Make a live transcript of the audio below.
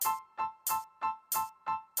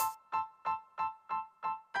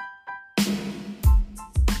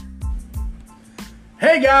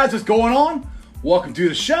Hey guys, what's going on? Welcome to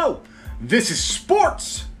the show. This is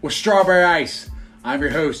Sports with Strawberry Ice. I'm your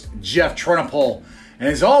host, Jeff Trenopole. And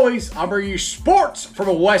as always, I'm bringing you sports from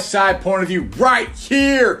a West Side point of view right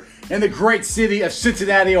here in the great city of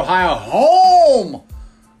Cincinnati, Ohio, home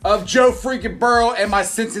of Joe freaking Burrow and my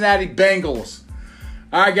Cincinnati Bengals.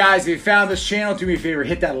 All right, guys, if you found this channel, do me a favor,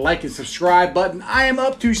 hit that like and subscribe button. I am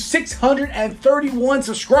up to 631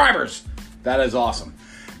 subscribers. That is awesome.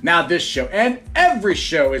 Now this show and every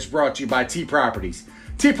show is brought to you by T Properties.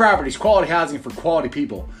 T Properties, quality housing for quality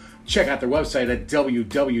people. Check out their website at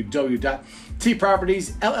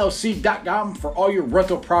www.tpropertiesllc.com for all your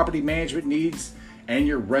rental property management needs and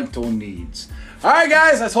your rental needs. All right,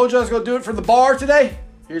 guys, I told you I was going to do it for the bar today.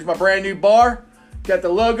 Here's my brand new bar. Got the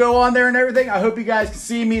logo on there and everything. I hope you guys can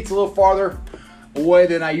see me. It's a little farther away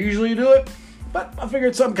than I usually do it, but I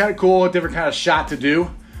figured something kind of cool, a different kind of shot to do,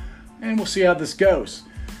 and we'll see how this goes.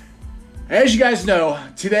 As you guys know,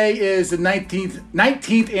 today is the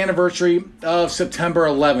 19th anniversary of September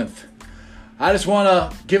 11th. I just want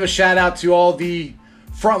to give a shout out to all the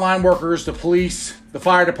frontline workers, the police, the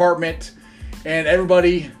fire department, and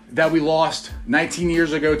everybody that we lost 19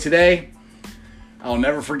 years ago today. I'll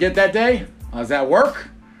never forget that day. I was at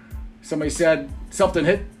work. Somebody said something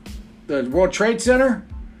hit the World Trade Center.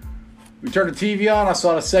 We turned the TV on. I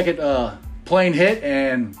saw the second plane hit,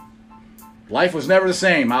 and life was never the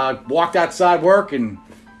same. I walked outside work, and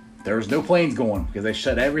there was no planes going because they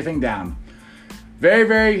shut everything down. Very,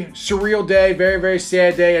 very surreal day. Very, very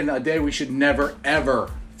sad day, and a day we should never,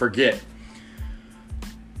 ever forget.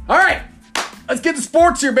 All right, let's get to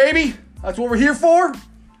sports here, baby. That's what we're here for.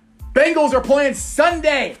 Bengals are playing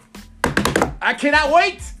Sunday. I cannot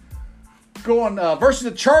wait. Going versus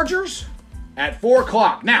the Chargers at 4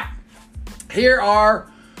 o'clock. Now, here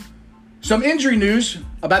are some injury news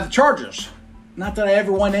about the Chargers. Not that I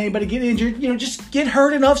ever want anybody to get injured. Just get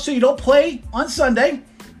hurt enough so you don't play on Sunday.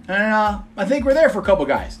 And I think we're there for a couple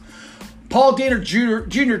guys. Paul Dehner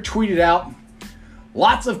Jr. tweeted out,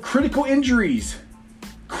 lots of critical injuries.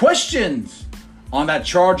 Questions on that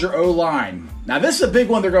Charger O-line. Now, this is a big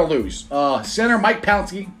one they're going to lose. Center Mike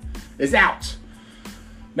Pouncey is out.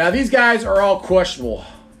 Now, these guys are all questionable.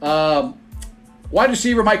 Wide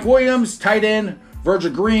receiver Mike Williams, tight end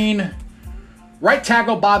Virgil Green, right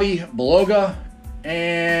tackle Bobby Beloga,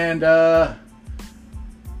 and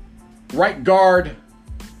right guard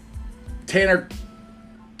Tanner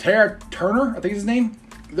Turner, I think is his name.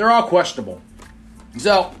 They're all questionable.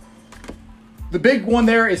 So, the big one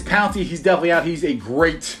there is Pouncey. He's definitely out. He's a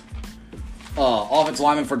great offensive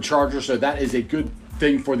lineman for the Chargers, so that is a good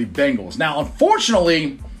thing for the Bengals. Now,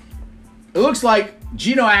 unfortunately, it looks like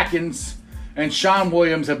Geno Atkins and Sean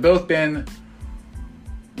Williams have both been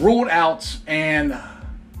ruled out, and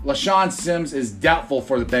LaShawn Sims is doubtful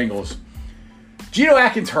for the Bengals. Geno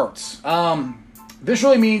Atkins hurts. This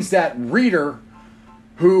really means that Reeder,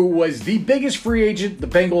 who was the biggest free agent the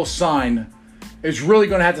Bengals signed, is really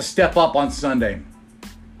going to have to step up on Sunday.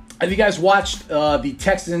 Have you guys watched the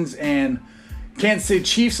Texans and Kansas City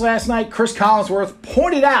Chiefs last night? Chris Collinsworth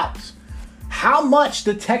pointed out how much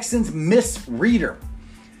the Texans miss Reeder.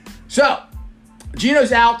 So,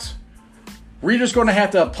 Geno's out. Reeder's going to have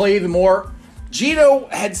to play even more. Geno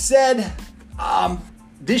had said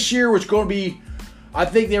this year was going to be, I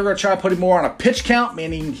think they were going to try to put him more on a pitch count,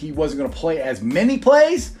 meaning he wasn't going to play as many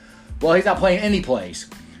plays. Well, he's not playing any plays.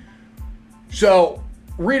 So,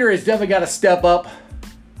 Reeder has definitely got to step up.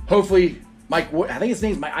 Hopefully, I think his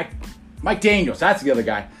name's Mike Daniels. That's the other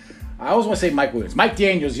guy. I always want to say Mike Williams. Mike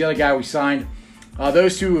Daniels, the other guy we signed.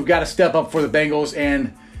 Those two have got to step up for the Bengals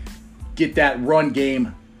and get that run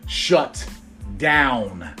game shut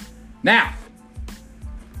down. Now,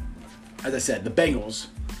 as I said, the Bengals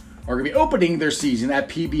are going to be opening their season at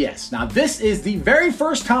PBS. Now, this is the very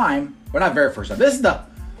first time, well, not very first time.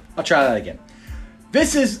 I'll try that again.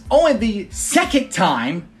 This is only the second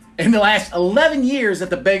time in the last 11 years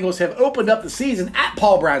that the Bengals have opened up the season at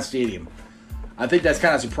Paul Brown Stadium. I think that's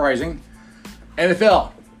kind of surprising.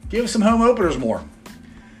 NFL, give us some home openers more.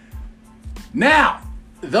 Now,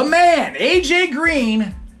 the man, AJ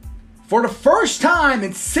Green, for the first time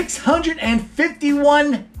in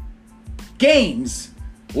 651 games,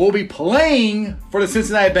 will be playing for the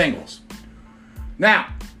Cincinnati Bengals. Now,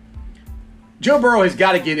 Joe Burrow has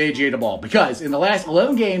got to get AJ the ball because in the last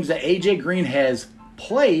 11 games that AJ Green has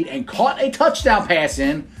played and caught a touchdown pass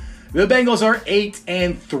in, the Bengals are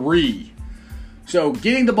 8-3. So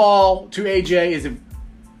getting the ball to AJ is a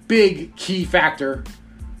big key factor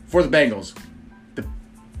for the Bengals. The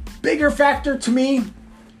bigger factor to me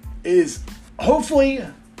is hopefully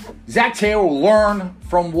Zach Taylor will learn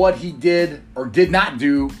from what he did or did not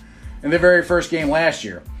do in the very first game last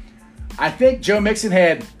year. I think Joe Mixon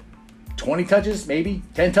had 20 touches, maybe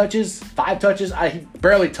 10 touches, 5 touches. He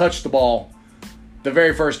barely touched the ball the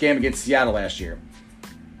very first game against Seattle last year.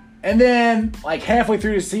 And then, like halfway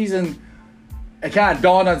through the season, it kind of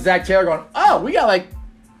dawned on Zach Taylor going, oh, we got like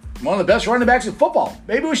one of the best running backs in football.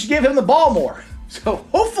 Maybe we should give him the ball more. So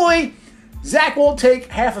hopefully Zach won't take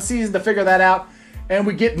half a season to figure that out, and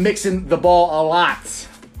we get Mixon the ball a lot.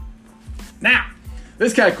 Now,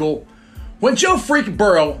 this is kind of cool. When Joe Freak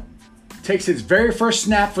Burrow takes his very first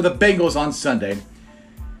snap for the Bengals on Sunday,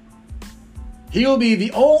 he will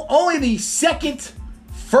be only the second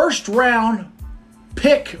first-round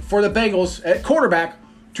pick for the Bengals at quarterback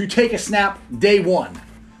to take a snap day one.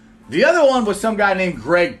 The other one was some guy named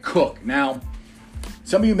Greg Cook. Now,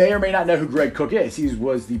 some of you may or may not know who Greg Cook is. He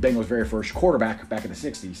was the Bengals' very first quarterback back in the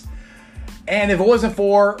 60s. And if it wasn't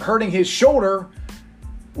for hurting his shoulder,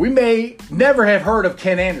 we may never have heard of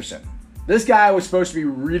Ken Anderson. This guy was supposed to be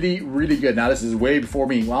really, really good. Now, this is way before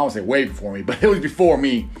me. Well, I won't say way before me, but it was before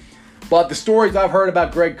me. But the stories I've heard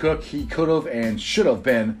about Greg Cook, he could have and should have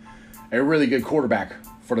been a really good quarterback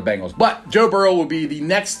for the Bengals. But Joe Burrow will be the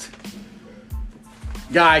next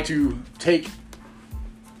guy to take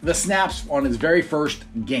the snaps on his very first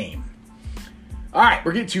game. All right,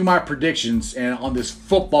 we're getting to my predictions and on this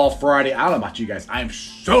Football Friday. I don't know about you guys. I am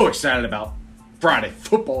so excited about Friday.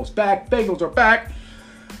 Football's back. Bengals are back.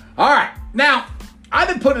 All right, now, I've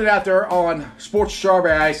been putting it out there on Sports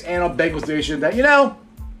Strawberry Ice and on Bengals Nation that, I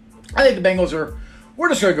think the Bengals we're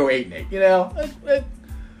just going to go 8-8,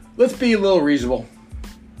 Let's be a little reasonable.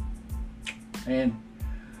 And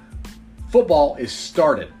football is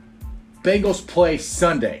started. Bengals play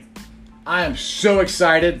Sunday. I am so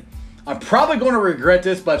excited. I'm probably going to regret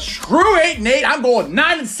this, but screw 8-8. I'm going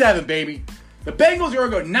 9-7, baby. The Bengals are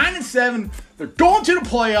going to go 9-7. They're going to the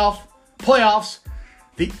playoffs.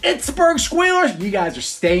 The Pittsburgh Squealers, you guys are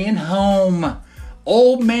staying home.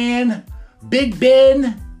 Old man, Big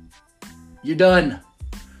Ben, you're done.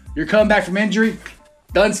 You're coming back from injury.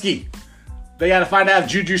 Dunsky. They got to find out if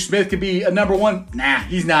Juju Smith could be a number one. Nah,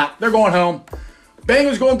 he's not. They're going home.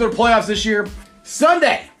 Bengals going to the playoffs this year.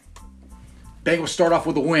 Sunday, Bengals start off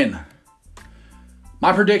with a win.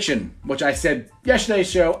 My prediction, which I said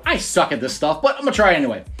yesterday's show, I suck at this stuff, but I'm going to try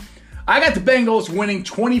anyway. I got the Bengals winning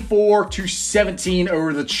 24-17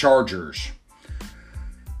 over the Chargers.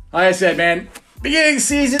 Like I said, man, beginning of the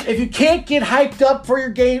season, if you can't get hyped up for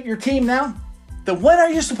your team now, then when are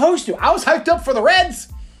you supposed to? I was hyped up for the Reds.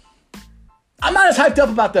 I'm not as hyped up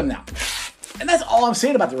about them now. And that's all I'm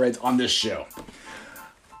saying about the Reds on this show.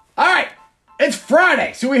 All right, it's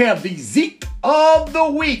Friday, so we have the Zeke of the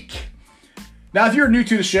Week. Now, if you're new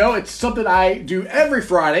to the show, it's something I do every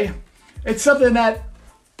Friday. It's something that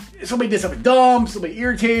somebody did something dumb, somebody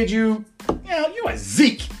irritated you. You a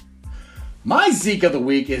Zeke. My Zeke of the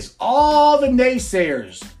Week is all the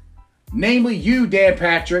naysayers, namely you, Dan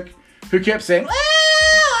Patrick, who kept saying,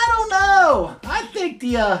 I don't know. I think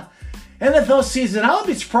the NFL season, I would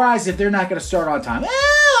be surprised if they're not going to start on time.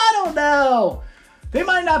 I don't know. They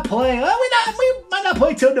might not play. We might not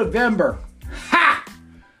play till November. Ha!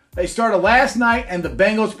 They started last night, and the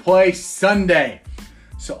Bengals play Sunday.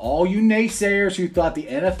 So all you naysayers who thought the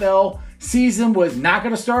NFL season was not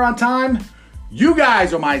going to start on time, you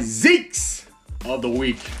guys are my Zekes of the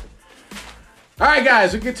week. All right,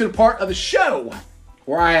 guys, we get to the part of the show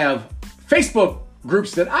where I have Facebook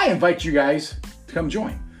groups that I invite you guys to come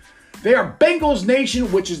join. They are Bengals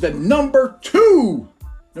Nation, which is the number two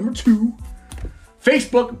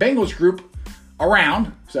Facebook Bengals group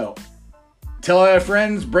around. So tell all your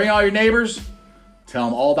friends, bring all your neighbors, tell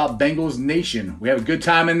them all about Bengals Nation. We have a good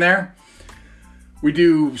time in there. We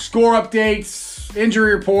do score updates,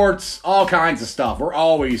 injury reports, all kinds of stuff.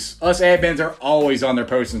 Us admins are always on there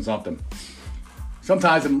posting something.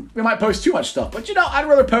 Sometimes we might post too much stuff, but I'd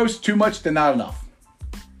rather post too much than not enough.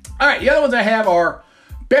 All right, the other ones I have are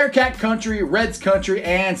Bearcat Country, Reds Country,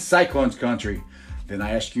 and Cyclones Country. Then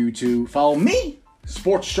I ask you to follow me,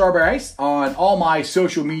 Sports Strawberry Ice, on all my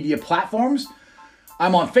social media platforms.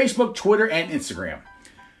 I'm on Facebook, Twitter, and Instagram.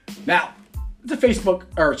 Now, it's a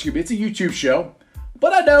YouTube show,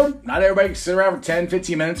 but I know not everybody can sit around for 10,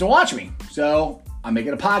 15 minutes and watch me. So I'm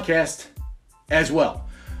making a podcast as well.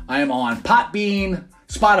 I am on Podbean,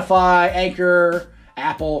 Spotify, Anchor,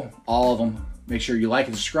 Apple, all of them. Make sure you like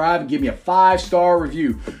and subscribe and give me a 5-star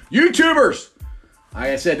review. YouTubers, like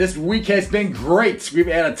I said, this week has been great. We've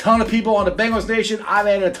had a ton of people on the Bengals Nation. I've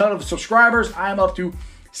added a ton of subscribers. I'm up to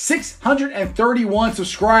 631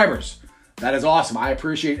 subscribers. That is awesome. I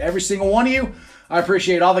appreciate every single one of you. I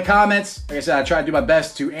appreciate all the comments. Like I said, I try to do my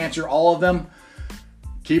best to answer all of them.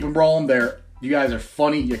 Keep them rolling. They're You guys are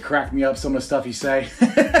funny. You crack me up some of the stuff you say.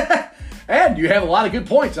 And you have a lot of good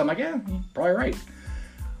points. I'm like, yeah, you're probably right.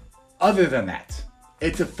 Other than that,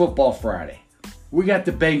 it's a football Friday. We got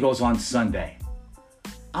the Bengals on Sunday.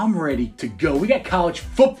 I'm ready to go. We got college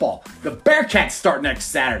football. The Bearcats start next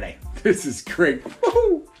Saturday. This is great.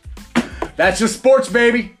 Woo-hoo. That's just sports,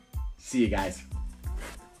 baby. See you guys.